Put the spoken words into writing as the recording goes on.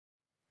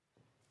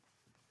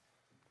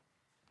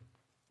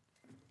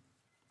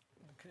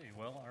Okay,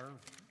 well, our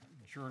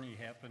journey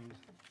happened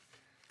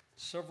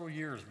several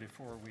years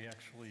before we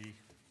actually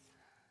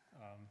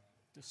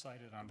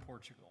decided on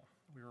Portugal.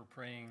 We were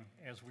praying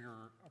as we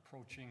were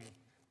approaching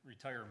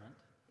retirement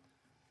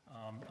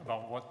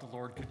about what the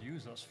Lord could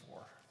use us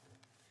for.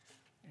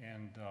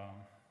 And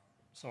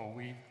so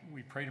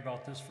we prayed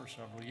about this for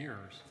several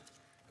years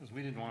because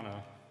we didn't want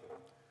to,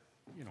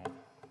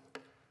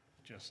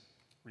 just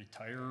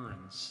retire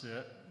and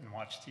sit and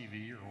watch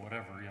TV or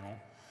whatever,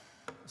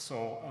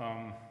 So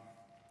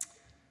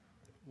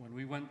when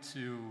we went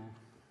to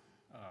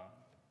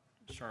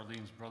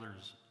Charlene's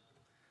brother's,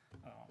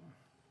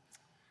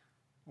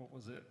 what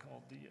was it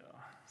called? The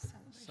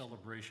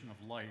celebration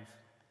of life.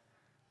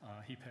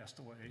 He passed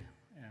away,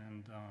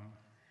 and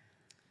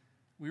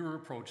we were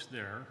approached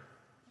there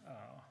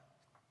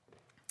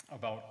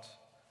about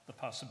the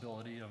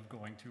possibility of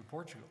going to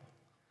Portugal.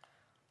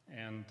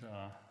 And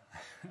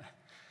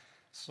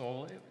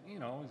so, it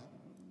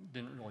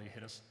didn't really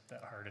hit us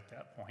that hard at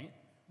that point.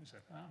 We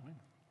said,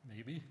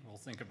 maybe we'll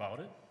think about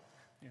it,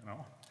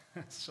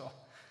 So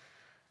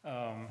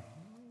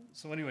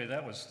anyway,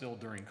 that was still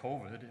during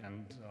COVID,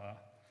 and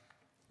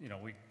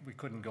we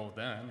couldn't go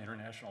then.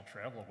 International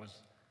travel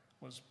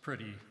was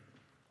pretty,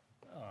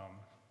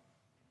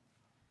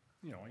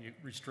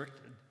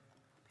 restricted.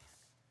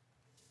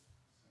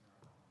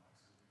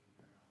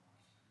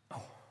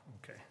 Oh,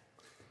 okay.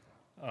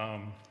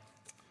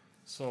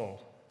 So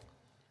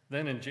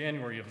then in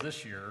January of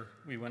this year,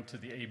 we went to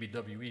the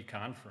ABWE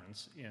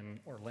conference in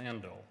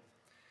Orlando.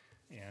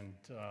 And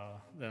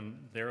then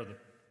there, the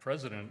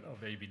president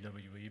of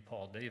ABWE,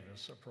 Paul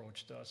Davis,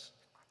 approached us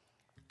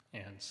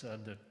and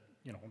said that,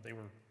 they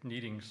were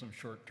needing some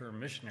short-term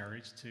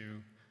missionaries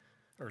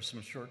or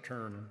some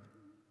short-term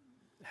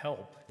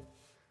help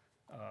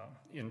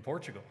in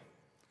Portugal.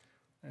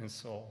 And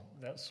so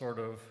that sort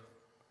of,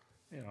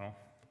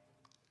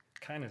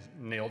 kind of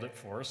nailed it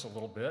for us a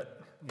little bit.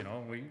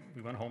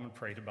 We went home and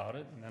prayed about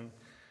it, and then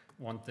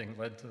one thing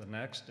led to the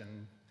next,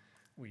 and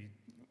we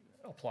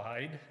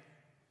applied.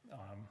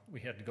 We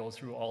had to go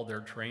through all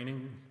their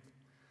training,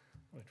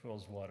 which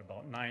was,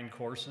 about 9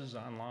 courses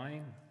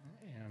online,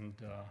 and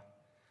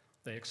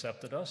they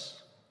accepted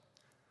us.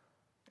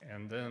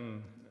 And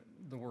then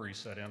the worry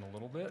set in a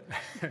little bit,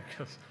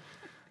 because,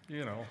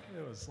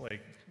 it was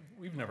like,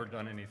 we've never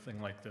done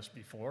anything like this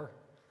before.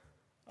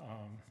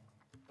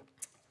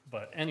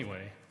 But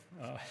anyway,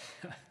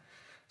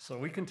 so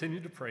we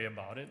continued to pray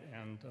about it,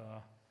 and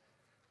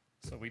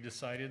so we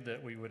decided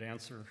that we would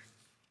answer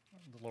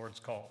the Lord's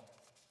call.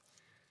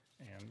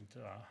 And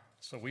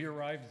so we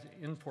arrived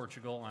in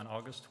Portugal on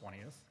August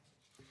 20th,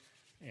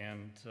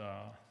 and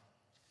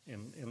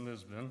in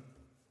Lisbon,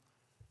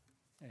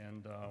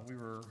 and we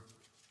were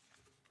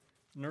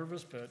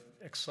nervous but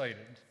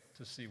excited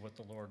to see what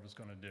the Lord was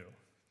going to do.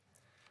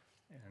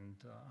 And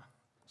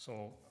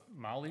so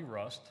Molly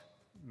Rust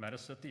met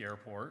us at the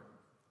airport,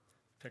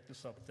 picked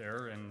us up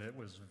there, and it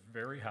was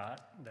very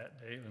hot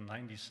that day, it was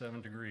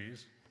 97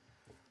 degrees,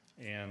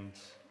 and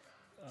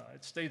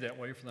it stayed that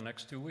way for the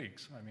next 2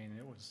 weeks. I mean,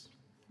 it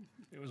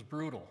was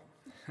brutal.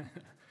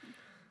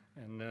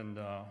 And then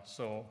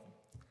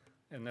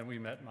and then we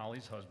met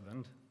Molly's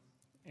husband,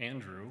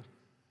 Andrew,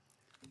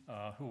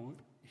 who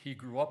he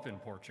grew up in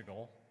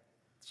Portugal,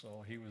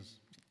 so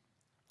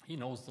he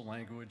knows the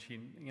language.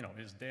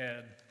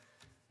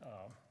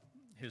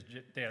 His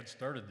dad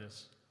started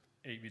this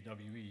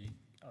ABWE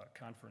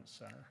conference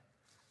center,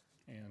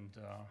 and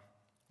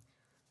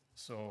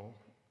so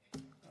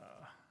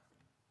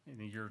in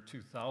the year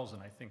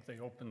 2000, I think they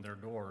opened their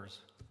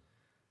doors,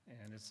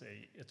 and it's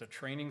a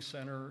training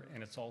center,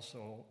 and it's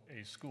also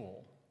a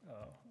school,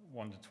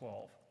 1 to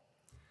 12.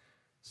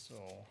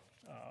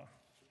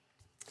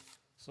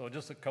 So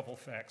just a couple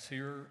facts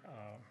here.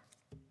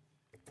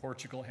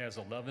 Portugal has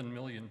 11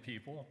 million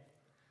people,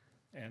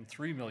 and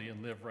 3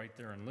 million live right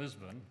there in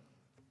Lisbon.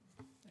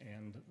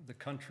 And the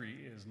country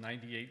is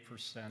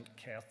 98%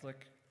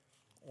 Catholic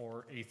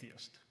or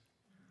atheist.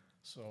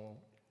 So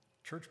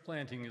church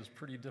planting is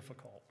pretty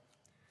difficult.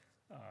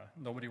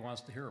 Nobody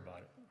wants to hear about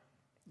it,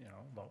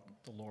 about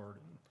the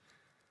Lord.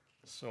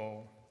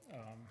 So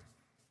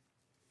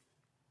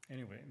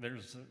anyway,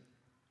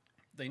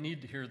 they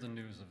need to hear the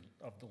news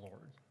of the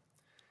Lord.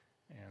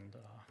 And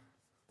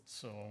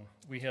so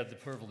we had the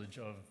privilege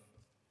of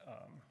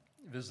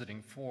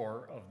visiting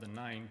 4 of the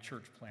 9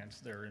 church plants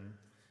there in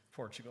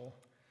Portugal.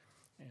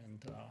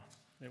 And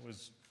it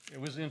was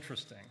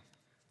interesting.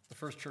 The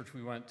first church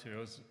we went to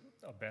was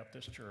a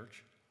Baptist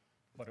church,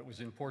 but it was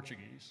in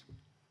Portuguese.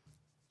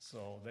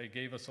 So they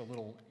gave us a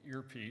little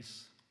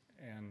earpiece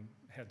and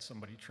had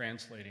somebody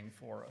translating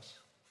for us.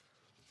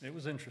 It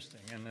was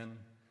interesting. And then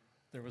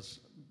there was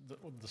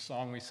the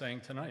song we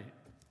sang tonight.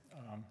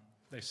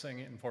 They sang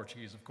it in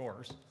Portuguese, of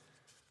course,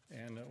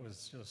 and it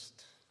was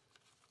just,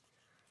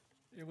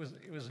 it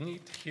was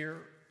neat to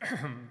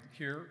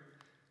hear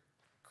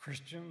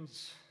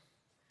Christians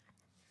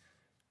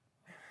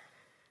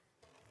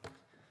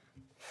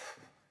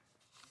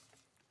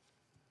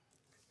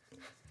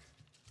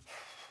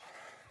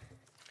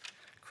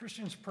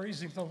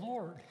praising the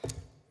Lord.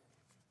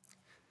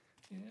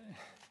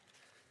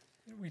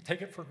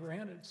 take it for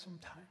granted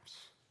sometimes.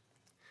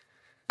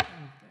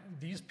 And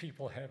these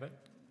people have it,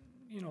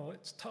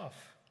 it's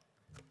tough.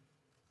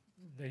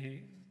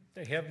 They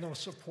have no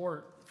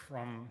support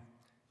from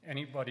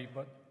anybody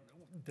but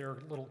their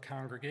little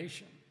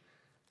congregation.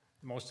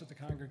 Most of the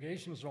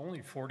congregation is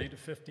only 40 to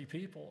 50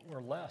 people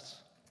or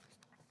less.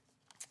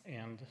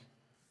 And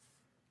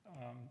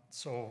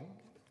so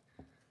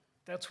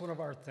that's one of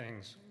our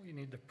things. We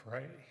need to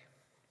pray.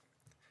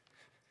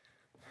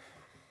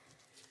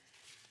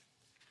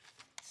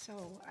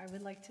 So I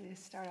would like to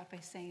start off by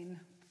saying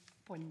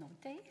Boa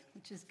noite,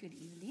 which is good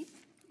evening,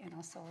 and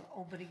also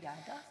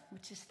obrigada,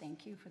 which is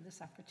thank you for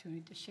this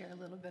opportunity to share a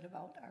little bit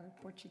about our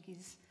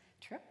Portuguese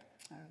trip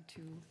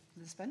to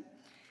Lisbon.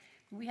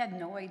 We had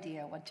no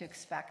idea what to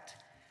expect,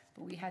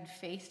 but we had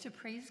faith to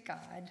praise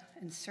God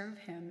and serve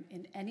Him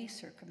in any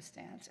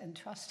circumstance and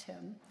trust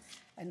Him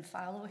and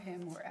follow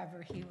Him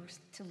wherever He was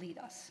to lead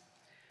us.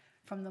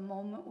 From the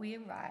moment we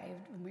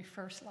arrived, when we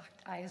first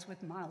locked eyes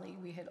with Molly,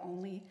 we had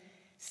only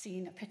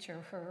seen a picture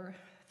of her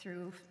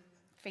through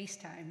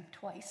FaceTime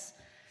twice.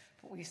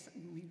 But we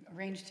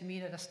arranged to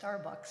meet at a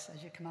Starbucks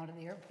as you come out of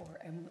the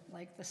airport, and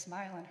like the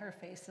smile on her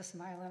face, the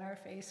smile on our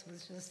face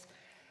was just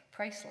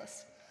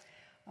priceless.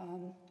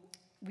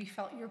 We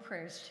felt your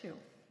prayers too.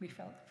 We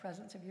felt the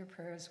presence of your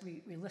prayers.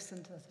 We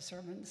listened to the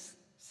sermons.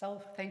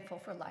 So thankful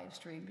for live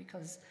stream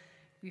because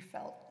we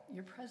felt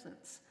your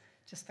presence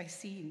just by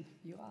seeing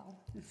you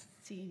all,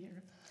 seeing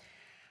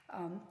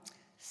your.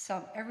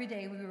 So every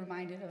day we were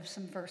reminded of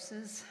some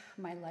verses.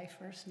 My life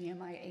verse,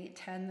 Nehemiah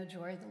 8:10, the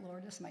joy of the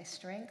Lord is my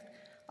strength.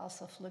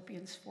 Also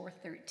Philippians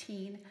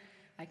 4:13,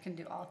 I can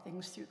do all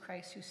things through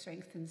Christ who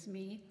strengthens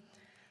me.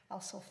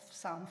 Also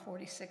Psalm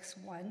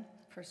 46:1,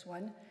 verse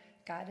 1,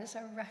 God is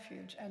our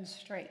refuge and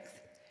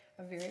strength,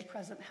 a very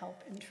present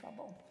help in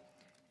trouble.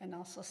 And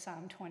also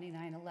Psalm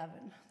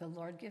 29:11, the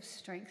Lord gives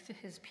strength to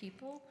his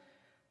people.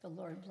 The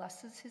Lord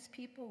blesses his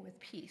people with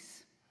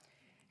peace.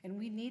 And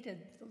we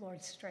needed the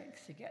Lord's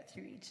strength to get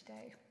through each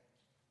day.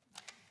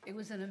 It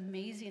was an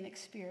amazing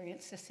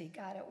experience to see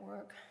God at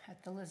work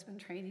at the Lisbon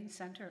Training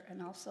Center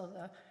and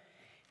also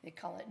they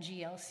call it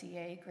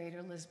GLCA,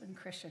 Greater Lisbon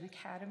Christian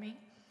Academy,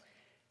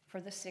 for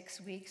the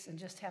 6 weeks and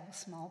just have a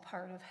small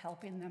part of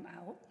helping them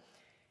out.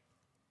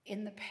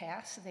 In the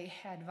past, they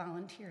had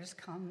volunteers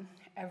come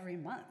every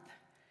month,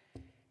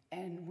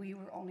 and we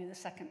were only the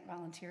second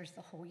volunteers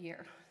the whole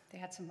year. They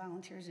had some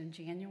volunteers in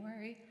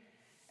January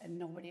and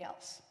nobody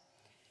else.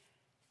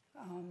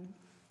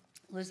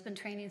 Lisbon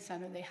Training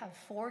Center, they have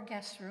 4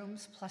 guest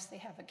rooms, plus they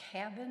have a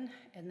cabin,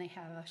 and they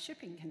have a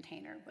shipping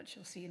container, which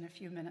you'll see in a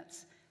few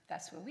minutes.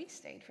 That's where we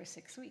stayed for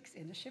 6 weeks,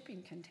 in the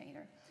shipping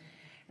container.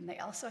 And they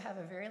also have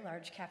a very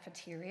large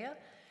cafeteria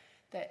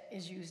that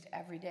is used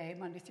every day,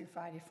 Monday through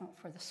Friday,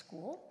 for the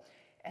school.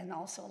 And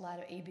also a lot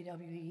of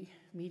ABWE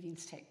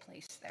meetings take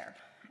place there.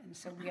 And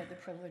so we had the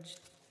privilege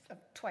of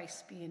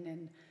twice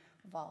being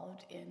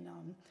involved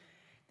in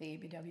the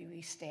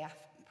ABWE staff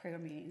prayer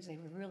meetings. They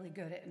were really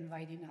good at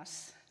inviting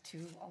us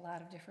to a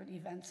lot of different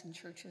events and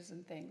churches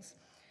and things.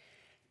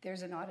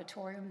 There's an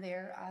auditorium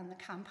there on the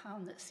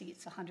compound that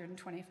seats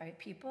 125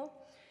 people,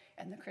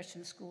 and the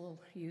Christian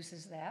school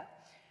uses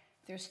that.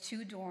 There's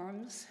 2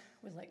 dorms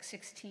with like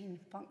 16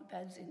 bunk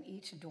beds in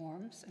each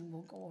dorms, and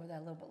we'll go over that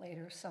a little bit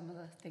later, some of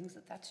the things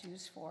that that's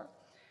used for.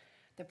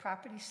 The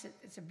property,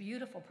 it's a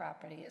beautiful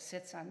property. It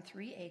sits on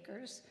 3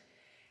 acres,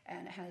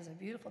 and it has a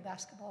beautiful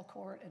basketball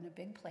court and a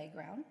big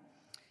playground.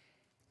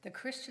 The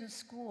Christian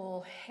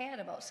school had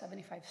about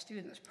 75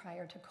 students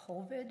prior to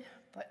COVID,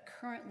 but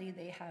currently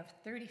they have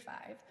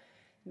 35,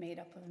 made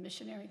up of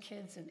missionary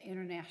kids and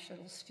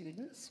international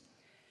students.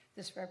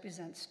 This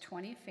represents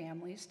 20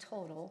 families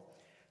total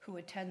who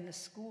attend the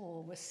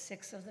school, with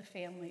 6 of the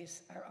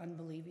families are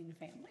unbelieving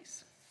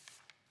families.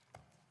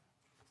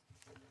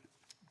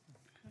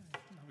 Okay,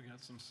 now we got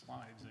some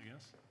slides, I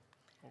guess,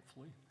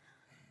 hopefully.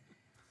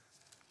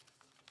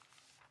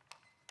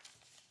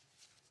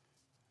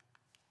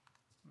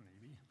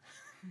 Maybe.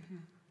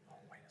 Oh,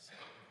 wait a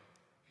second.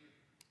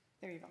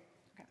 There you go.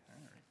 Okay.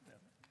 All right. Go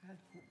ahead.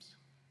 Oops.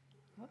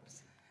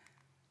 Whoops.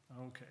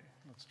 Okay,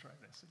 let's try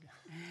this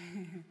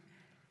again.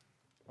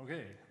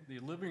 Okay, the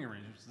living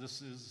arrangements.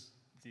 This is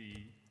the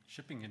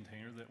shipping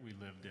container that we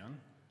lived in.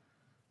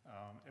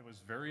 It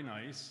was very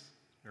nice,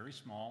 very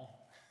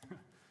small,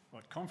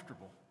 but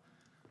comfortable.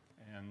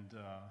 And,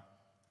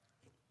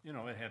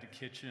 it had a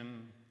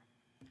kitchen,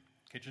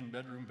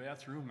 bedroom,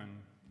 bathroom,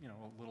 and,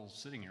 a little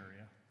sitting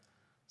area.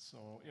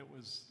 So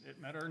it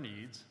met our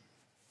needs.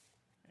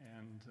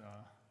 And,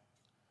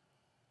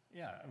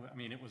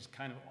 it was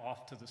kind of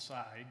off to the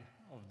side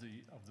of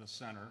the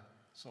center,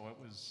 so it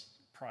was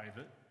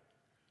private.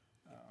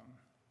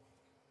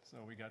 So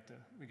we got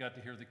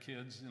to hear the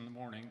kids in the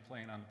morning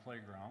playing on the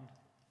playground.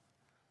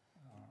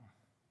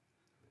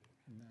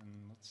 And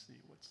then let's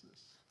see, what's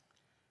this?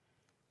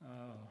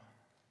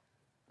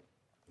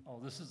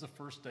 This is the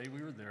first day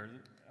we were there,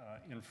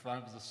 in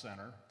front of the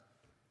center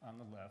on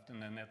the left,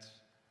 and then that's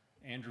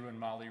Andrew and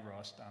Molly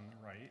Rust on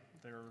the right.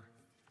 They're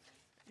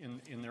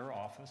in their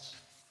office.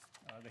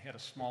 They had a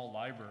small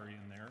library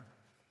in there,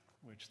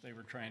 which they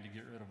were trying to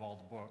get rid of all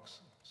the books,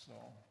 so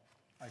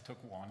I took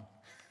one.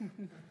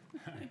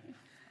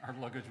 Our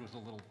luggage was a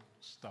little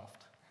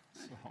stuffed,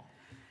 so.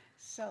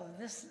 So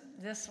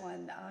this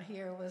one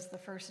here was the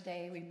first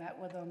day we met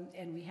with them,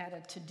 and we had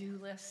a to-do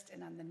list,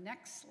 and on the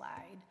next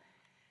slide,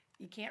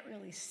 you can't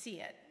really see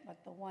it,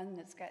 but the one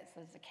that's got, it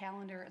says the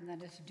calendar and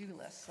then a to-do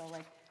list. So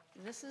like,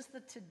 this is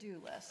the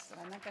to-do list, and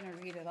I'm not gonna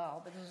read it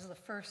all, but this is the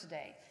first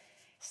day.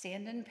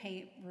 Sand and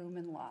paint room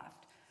and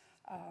loft.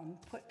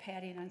 Put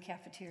padding on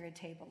cafeteria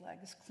table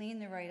legs. Clean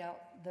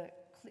the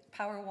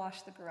power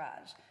wash the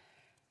garage.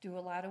 Do a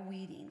lot of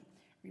weeding.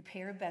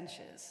 Repair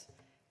benches.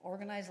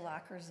 Organize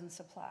lockers and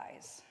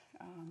supplies.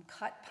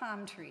 Cut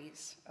palm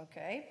trees,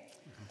 okay?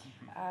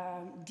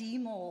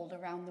 Demold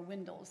around the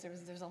windows.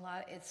 There's a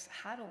lot, it's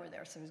hot over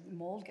there, so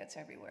mold gets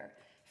everywhere.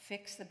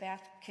 Fix the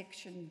bath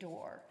kitchen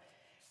door.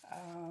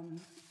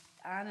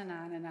 On and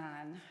on and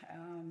on.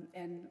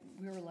 And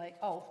we were like,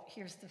 oh,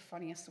 here's the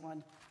funniest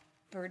one,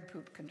 bird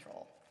poop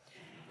control.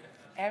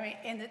 I mean,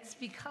 and it's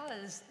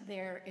because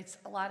it's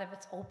a lot of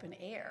it's open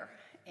air,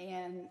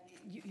 and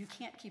you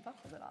can't keep up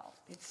with it all.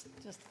 It's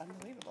just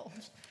unbelievable.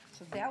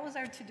 So that was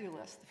our to-do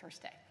list the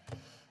first day.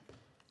 Let's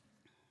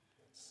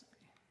see.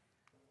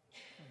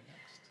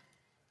 Next.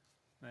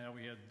 Now,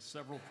 we had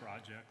several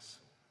projects.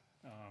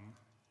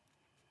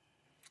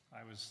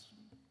 I was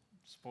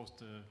supposed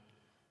to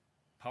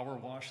power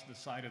wash the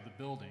side of the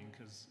building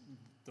because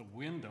the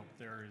wind up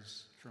there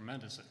is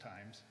tremendous at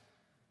times,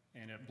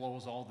 and it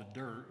blows all the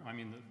dirt. I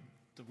mean,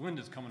 the wind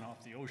is coming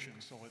off the ocean,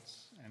 so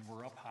and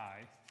we're up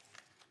high.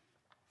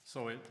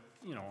 So it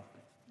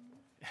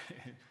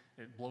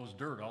blows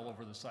dirt all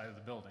over the side of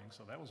the building.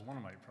 So that was one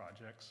of my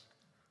projects.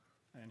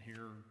 And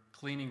here,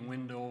 cleaning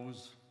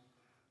windows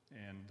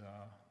and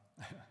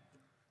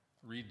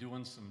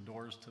redoing some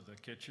doors to the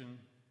kitchen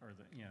or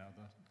the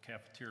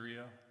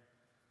cafeteria.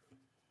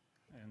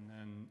 And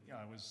then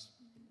I was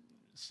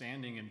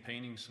sanding and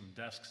painting some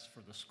desks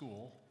for the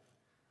school.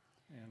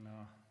 And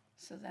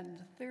so then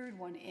the third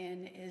one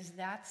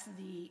that's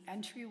the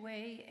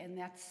entryway, and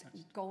that's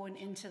going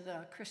into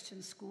the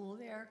Christian school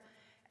there.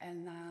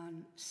 And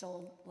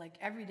so like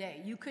every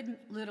day, you couldn't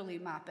literally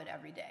mop it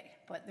every day,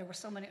 but there were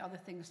so many other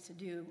things to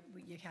do,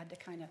 you had to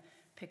kind of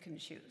pick and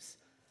choose.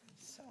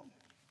 So.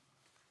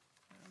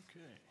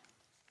 Okay.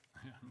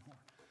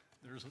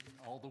 There's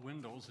all the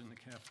windows in the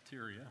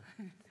cafeteria.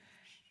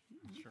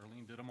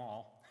 Charlene did them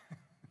all.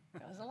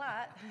 That was a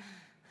lot.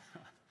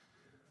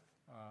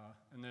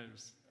 And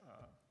there's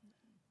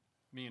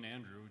me and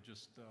Andrew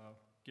just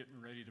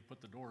getting ready to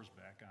put the doors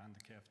back on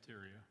the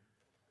cafeteria.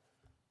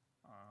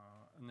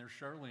 And there's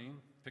Charlene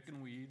picking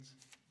weeds.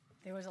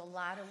 There was a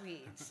lot of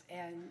weeds,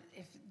 and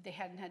if they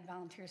hadn't had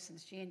volunteers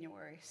since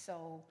January,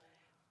 so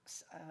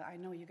I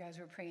know you guys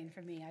were praying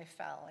for me. I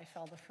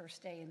fell the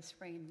first day and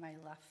sprained my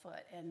left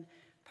foot, and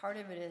part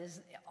of it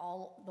is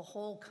the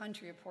whole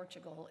country of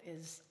Portugal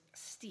is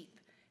steep,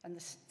 and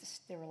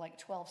there were like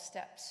 12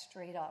 steps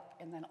straight up,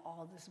 and then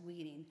all this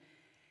weeding,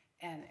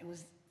 and it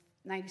was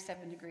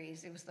 97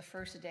 degrees. It was the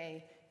first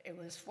day. It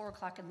was 4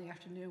 o'clock in the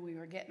afternoon. We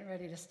were getting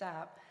ready to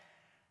stop,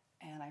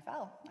 and I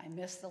fell. I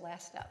missed the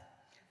last step,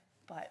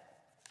 but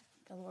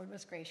the Lord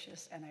was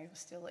gracious, and I was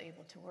still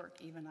able to work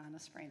even on a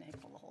sprained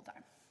ankle the whole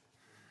time.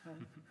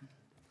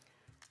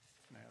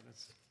 Yeah,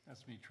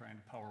 that's me trying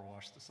to power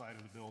wash the side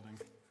of the building.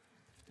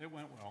 It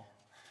went well.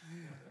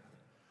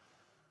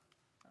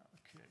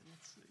 Okay,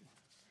 let's see.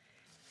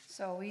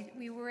 So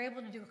we were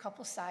able to do a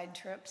couple side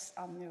trips.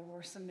 There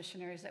were some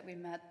missionaries that we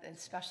met,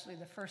 especially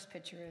the first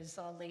picture is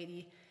a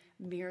lady,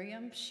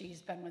 Miriam.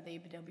 She's been with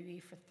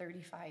ABWE for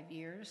 35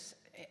 years,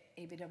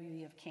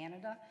 ABWE of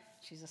Canada.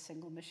 She's a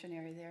single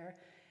missionary there.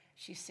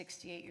 She's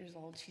 68 years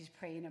old. She's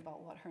praying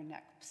about what her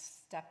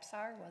next steps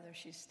are, whether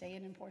she's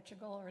staying in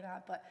Portugal or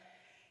not. But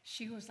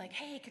she was like,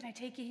 hey, can I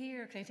take you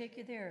here? Can I take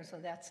you there? So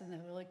that's in a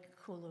really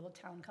cool little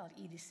town called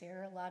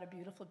Edicera. A lot of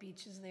beautiful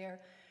beaches there.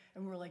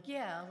 And we're like,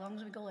 yeah, as long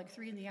as we go like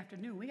 3 in the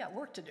afternoon, we got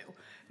work to do,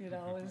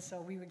 And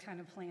so we would kind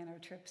of plan our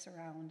trips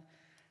around,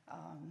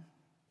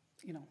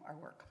 our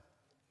work.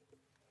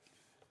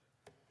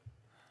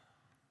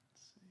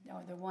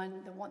 No,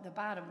 the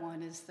bottom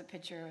one is the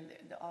picture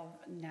of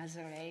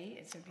Nazaré.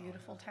 It's a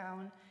beautiful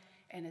town,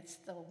 and it's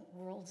the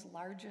world's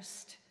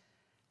largest.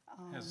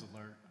 Has the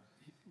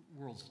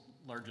world's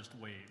largest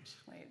waves.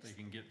 They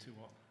can get to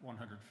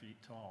 100 feet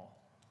tall,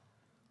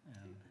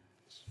 and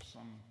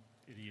some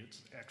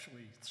idiots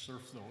actually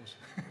surf those.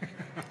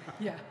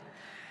 Yeah.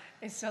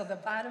 And so the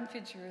bottom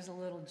picture is a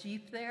little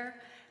Jeep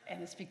there,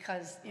 and it's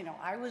because,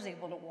 I was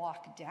able to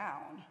walk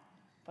down,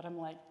 but I'm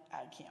like,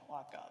 I can't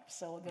walk up.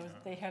 So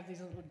they have these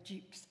little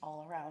Jeeps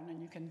all around,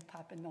 and you can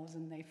pop in those,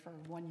 and for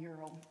 €1,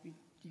 you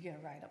get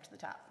a ride up to the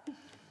top.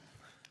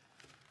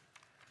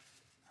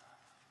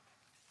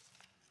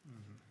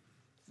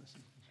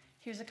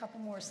 Here's a couple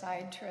more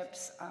side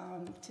trips.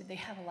 They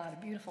have a lot of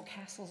beautiful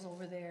castles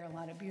over there, a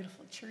lot of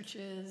beautiful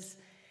churches,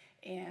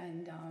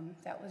 and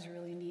that was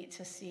really neat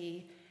to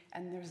see.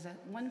 And there's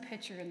that one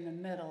picture in the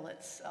middle.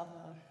 It's of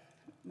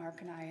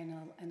Mark and I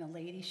and a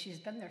lady. She's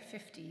been there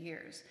 50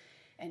 years,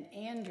 And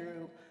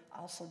Andrew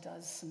also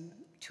does some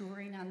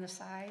touring on the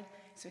side.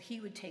 So he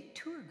would take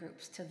tour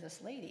groups to this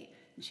lady,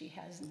 and she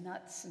has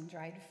nuts and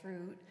dried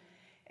fruit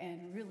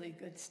and really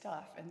good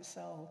stuff. And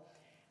so,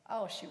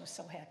 oh, she was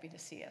so happy to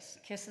see us.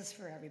 Kisses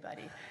for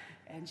everybody.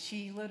 And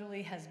she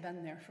literally has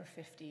been there for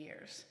 50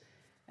 years.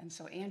 And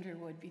so Andrew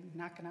would be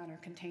knocking on her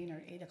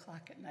container at 8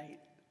 o'clock at night,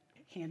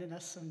 handing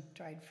us some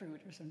dried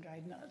fruit or some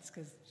dried nuts,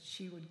 because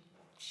she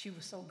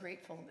was so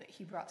grateful that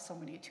he brought so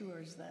many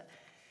tours that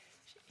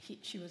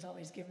she was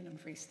always giving him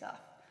free stuff.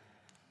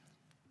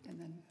 And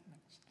then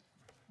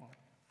Well,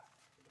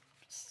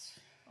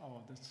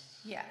 oh, that's,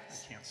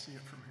 yes. I can't see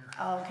it from here.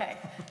 Oh, okay.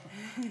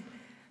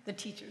 The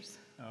teachers.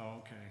 Oh,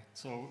 okay.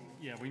 So,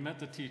 yeah, we met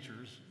the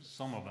teachers,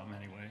 some of them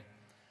anyway.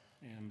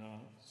 And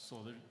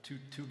so there are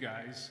two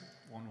guys.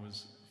 One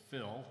was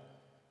Phil,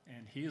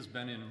 and he has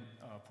been in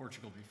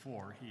Portugal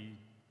before. He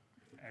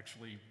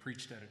actually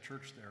preached at a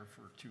church there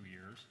for 2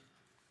 years.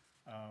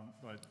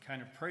 But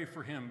kind of pray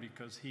for him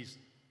because he's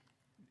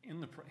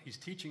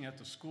teaching at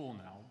the school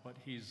now, but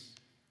his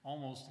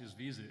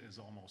visa is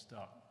almost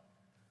up.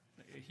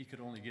 He could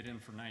only get in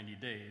for 90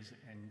 days,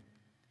 and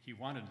he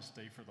wanted to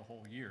stay for the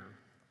whole year.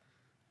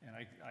 And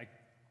I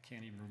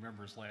can't even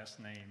remember his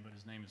last name, but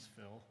his name is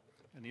Phil.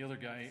 And the other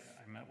guy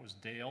I met was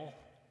Dale,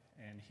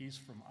 and he's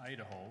from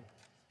Idaho.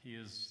 He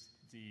is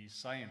the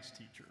science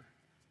teacher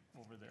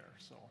over there,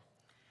 so.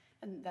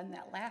 And then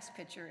that last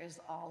picture is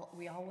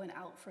we all went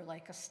out for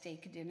like a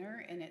steak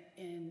dinner,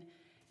 and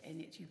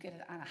you get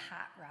it on a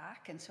hot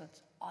rock, and so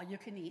it's all you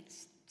can eat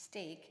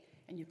steak,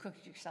 and you cook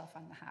it yourself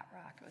on the hot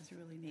rock. It was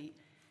really neat.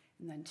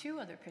 And then 2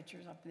 other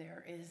pictures up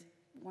there is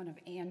one of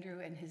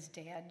Andrew and his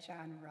dad,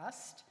 John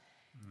Rust.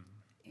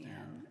 And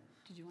Yeah.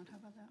 did you want to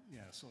talk about that?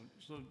 Yeah,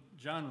 so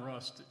John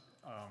Rust,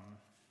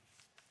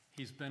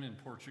 he's been in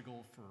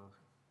Portugal for,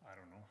 I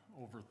don't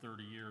know, over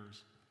 30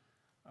 years.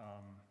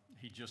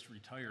 He just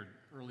retired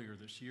earlier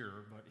this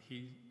year, but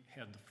he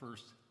had the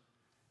first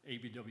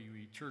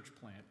ABWE church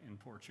plant in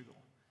Portugal.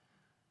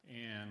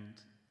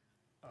 And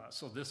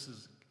so this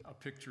is a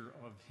picture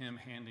of him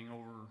handing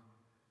over,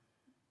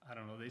 I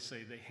don't know, they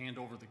say they hand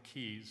over the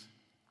keys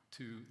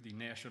to the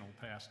national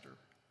pastor.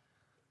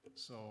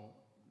 So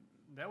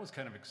that was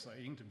kind of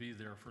exciting to be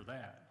there for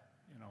that.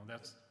 You know,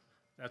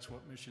 that's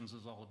what missions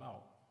is all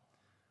about.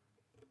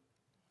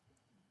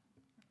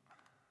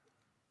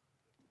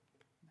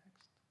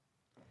 Next.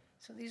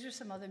 So these are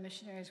some other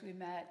missionaries we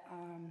met.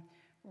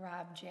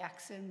 Rob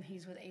Jackson,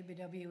 he's with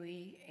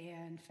ABWE,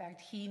 and in fact,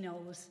 he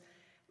knows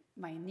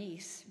my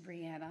niece,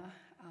 Brianna,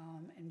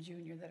 and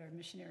Junior, that are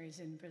missionaries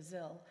in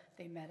Brazil.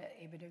 They met at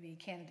ABWE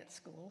Candidate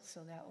School,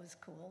 so that was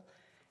cool.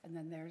 And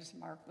then there's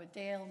Mark with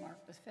Dale,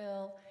 Mark with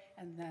Phil,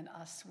 and then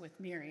us with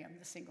Miriam,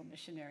 the single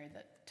missionary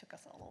that took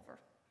us all over.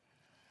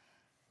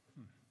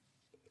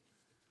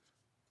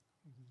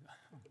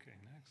 Okay,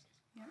 next.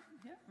 Yeah.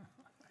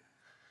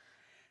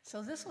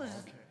 So this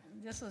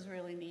was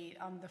really neat.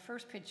 The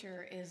first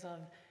picture is of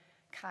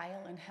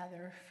Kyle and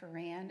Heather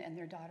Ferran and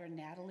their daughter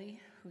Natalie,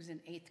 who's in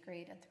 8th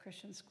grade at the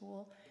Christian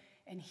school,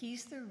 and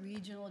he's the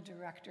regional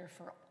director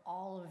for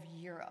all of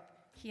Europe.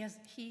 He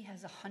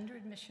has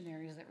 100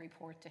 missionaries that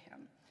report to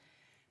him.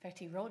 In fact,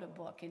 he wrote a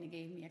book, and he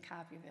gave me a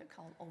copy of it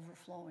called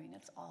Overflowing.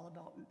 It's all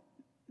about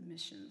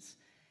missions.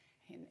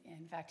 And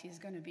in fact, he's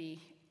going to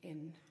be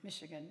in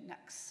Michigan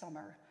next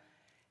summer.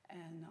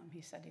 And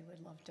he said he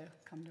would love to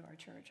come to our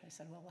church. I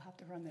said, well, we'll have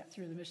to run that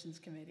through the missions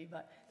committee.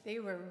 But they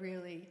were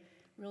really,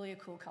 really a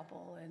cool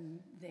couple. And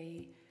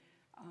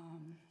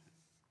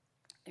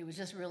it was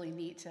just really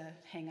neat to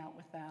hang out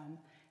with them.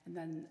 And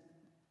then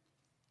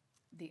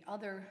the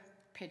other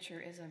picture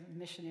is a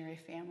missionary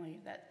family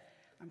that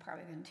I'm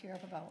probably going to tear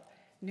up about,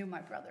 knew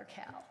my brother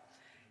Cal.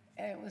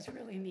 And it was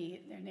really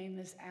neat. Their name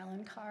is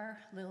Alan Carr,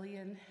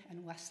 Lillian,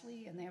 and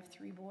Wesley, and they have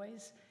 3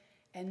 boys.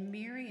 And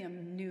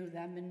Miriam knew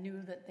them and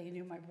knew that they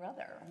knew my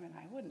brother. I mean,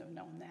 I wouldn't have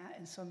known that.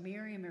 And so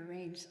Miriam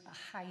arranged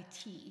a high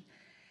tea,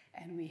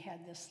 and we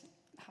had this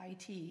high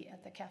tea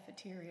at the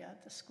cafeteria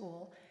at the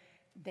school.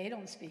 They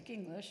don't speak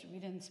English. We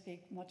didn't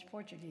speak much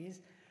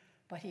Portuguese,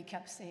 but he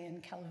kept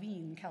saying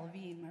Calvin,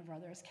 Calvin. My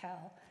brother is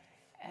Cal.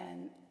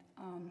 And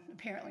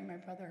apparently my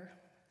brother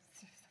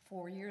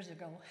 4 years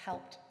ago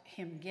helped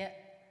him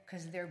get,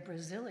 because they're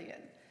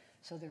Brazilian.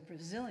 So they're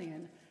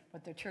Brazilian,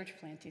 but they're church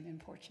planting in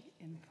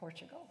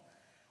Portugal.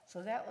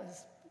 So that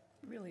was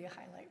really a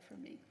highlight for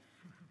me.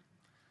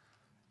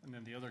 And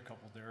then the other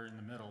couple there in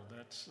the middle,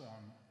 that's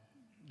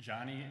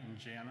Johnny and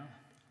Jana.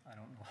 I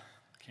don't know,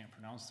 can't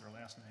pronounce their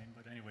last name,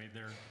 but anyway,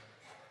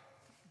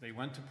 they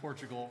went to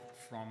Portugal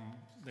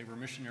they were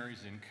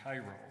missionaries in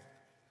Cairo.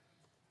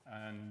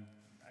 And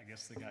I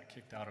guess they got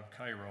kicked out of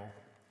Cairo.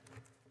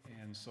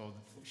 And so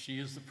she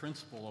is the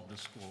principal of the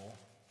school,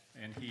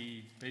 and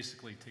he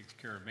basically takes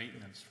care of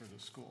maintenance for the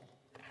school.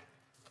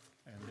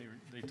 And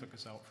they took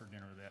us out for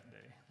dinner that day.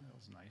 That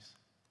was nice.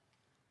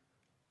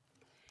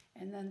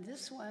 And then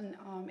this one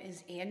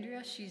is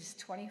Andrea. She's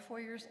 24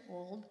 years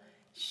old.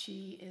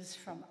 She is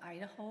from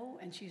Idaho,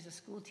 and she's a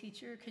school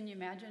teacher. Can you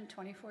imagine,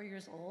 24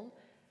 years old,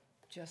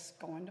 just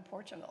going to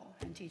Portugal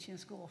and teaching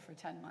school for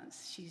 10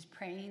 months. She's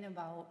praying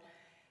about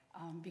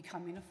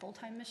becoming a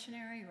full-time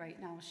missionary.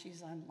 Right now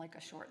she's on like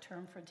a short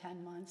term for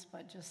 10 months,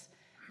 but just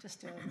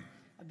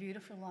a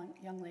beautiful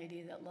young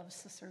lady that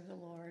loves to serve the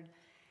Lord.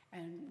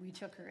 And we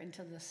took her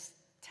into this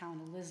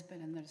town of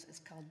Lisbon, and it's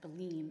called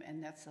Belém,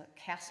 and that's a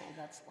castle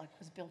that's like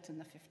was built in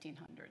the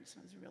 1500s. So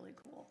it's really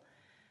cool.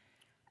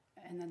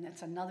 And then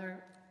that's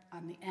another,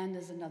 on the end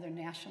is another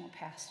national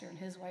pastor and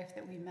his wife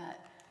that we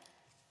met.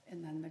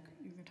 And then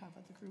you were talking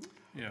about the group?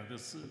 Yeah,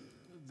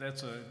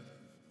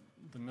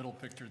 the middle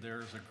picture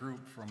there is a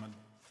group from a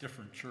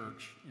different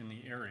church in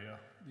the area.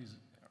 These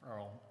are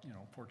all,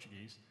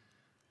 Portuguese.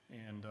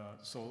 And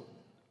so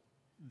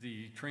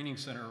the training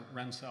center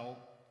rents out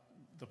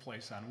the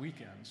place on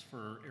weekends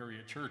for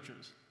area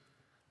churches,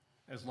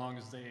 as long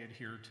as they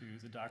adhere to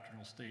the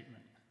doctrinal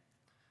statement.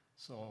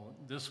 So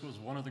this was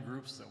one of the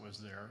groups that was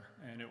there,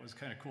 and it was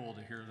kind of cool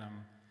to hear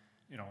them,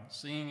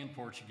 singing in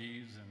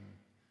Portuguese. And,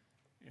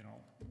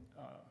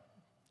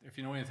 if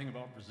you know anything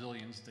about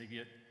Brazilians, they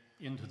get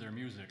into their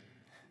music.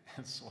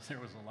 And so there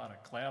was a lot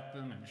of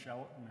clapping and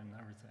shouting and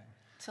everything.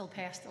 Till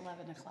past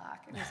 11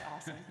 o'clock. It was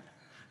awesome.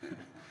 Okay.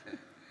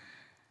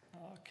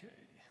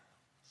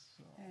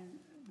 So. And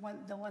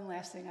the one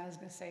last thing I was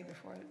going to say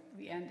before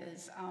we end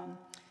is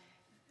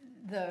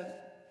the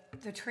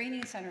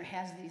training center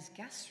has these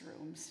guest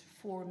rooms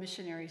for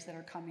missionaries that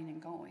are coming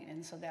and going,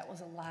 and so that was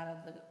a lot of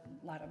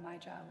my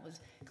job was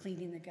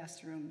cleaning the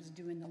guest rooms,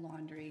 doing the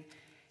laundry,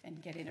 and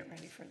getting it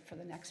ready for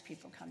the next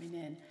people coming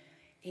in,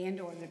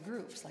 and or the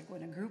groups. Like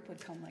when a group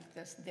would come like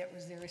this, that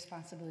was their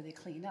responsibility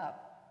to clean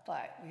up,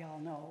 but we all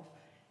know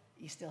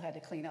you still had to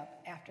clean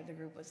up after the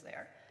group was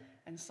there.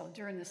 And so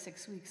during the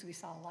 6 weeks, we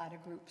saw a lot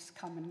of groups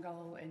come and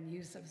go and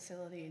use the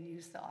facility and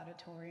use the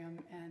auditorium,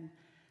 and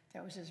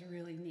that was just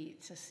really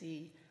neat to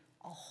see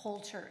a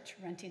whole church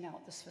renting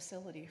out this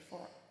facility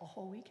for a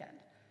whole weekend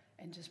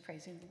and just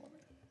praising the Lord.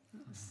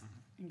 It was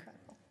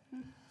incredible.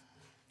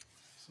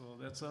 So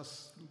that's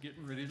us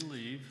getting ready to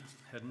leave,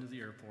 heading to the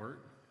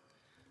airport.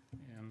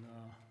 And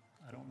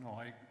I don't know,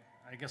 I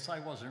guess I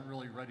wasn't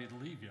really ready to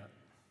leave yet.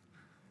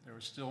 There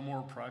were still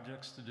more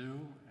projects to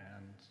do,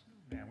 and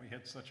man, we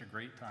had such a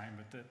great time,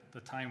 but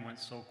the time went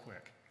so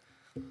quick.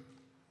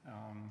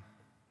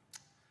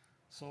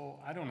 So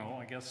I don't know,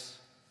 I guess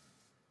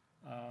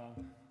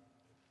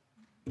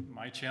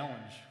my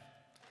challenge,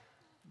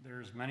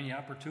 there's many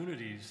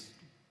opportunities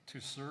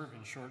to serve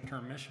in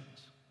short-term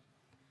missions.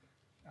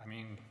 I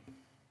mean,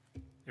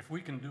 if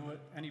we can do it,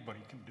 anybody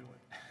can do it.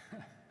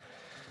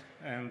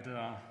 And,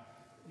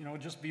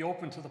 just be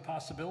open to the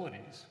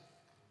possibilities.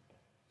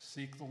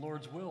 Seek the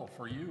Lord's will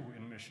for you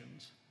in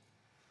missions.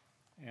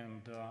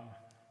 And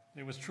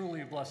it was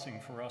truly a blessing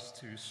for us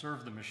to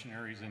serve the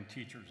missionaries and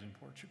teachers in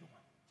Portugal.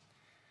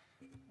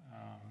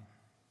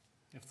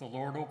 If the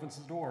Lord opens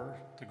the door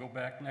to go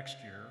back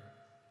next year,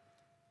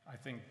 I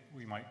think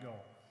we might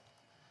go.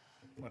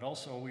 But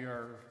also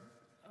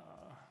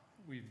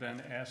we've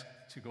been asked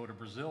to go to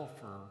Brazil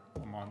for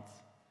a month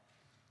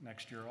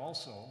next year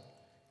also.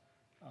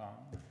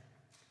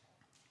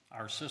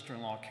 Our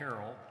sister-in-law,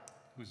 Carol,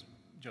 who's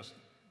just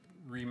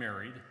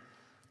remarried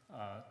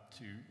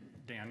to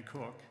Dan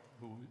Cook,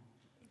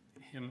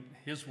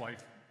 his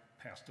wife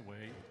passed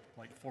away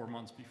like 4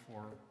 months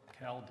before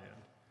Cal did.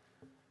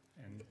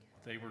 And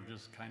they were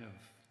just kind of,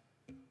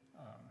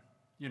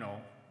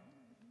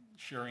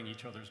 sharing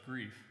each other's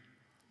grief.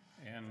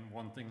 And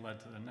one thing led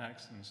to the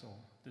next, and so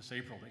this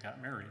April they got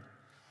married.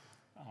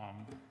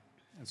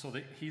 And so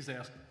he's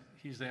asked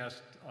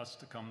us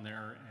to come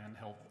there and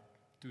help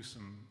do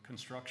some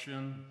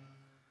construction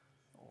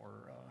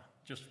or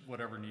just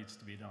whatever needs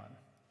to be done.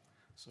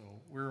 So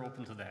we're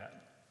open to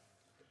that.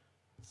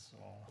 So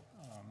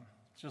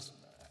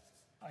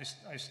I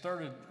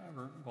started,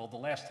 the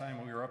last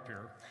time we were up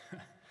here,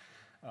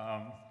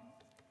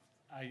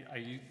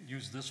 I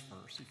used this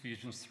verse,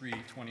 Ephesians 3,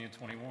 20 and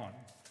 21.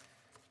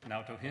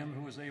 Now to him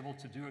who is able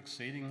to do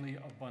exceedingly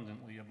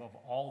abundantly above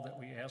all that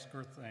we ask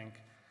or think,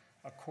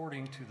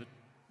 according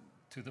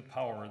to the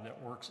power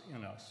that works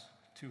in us,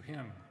 to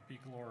him be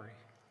glory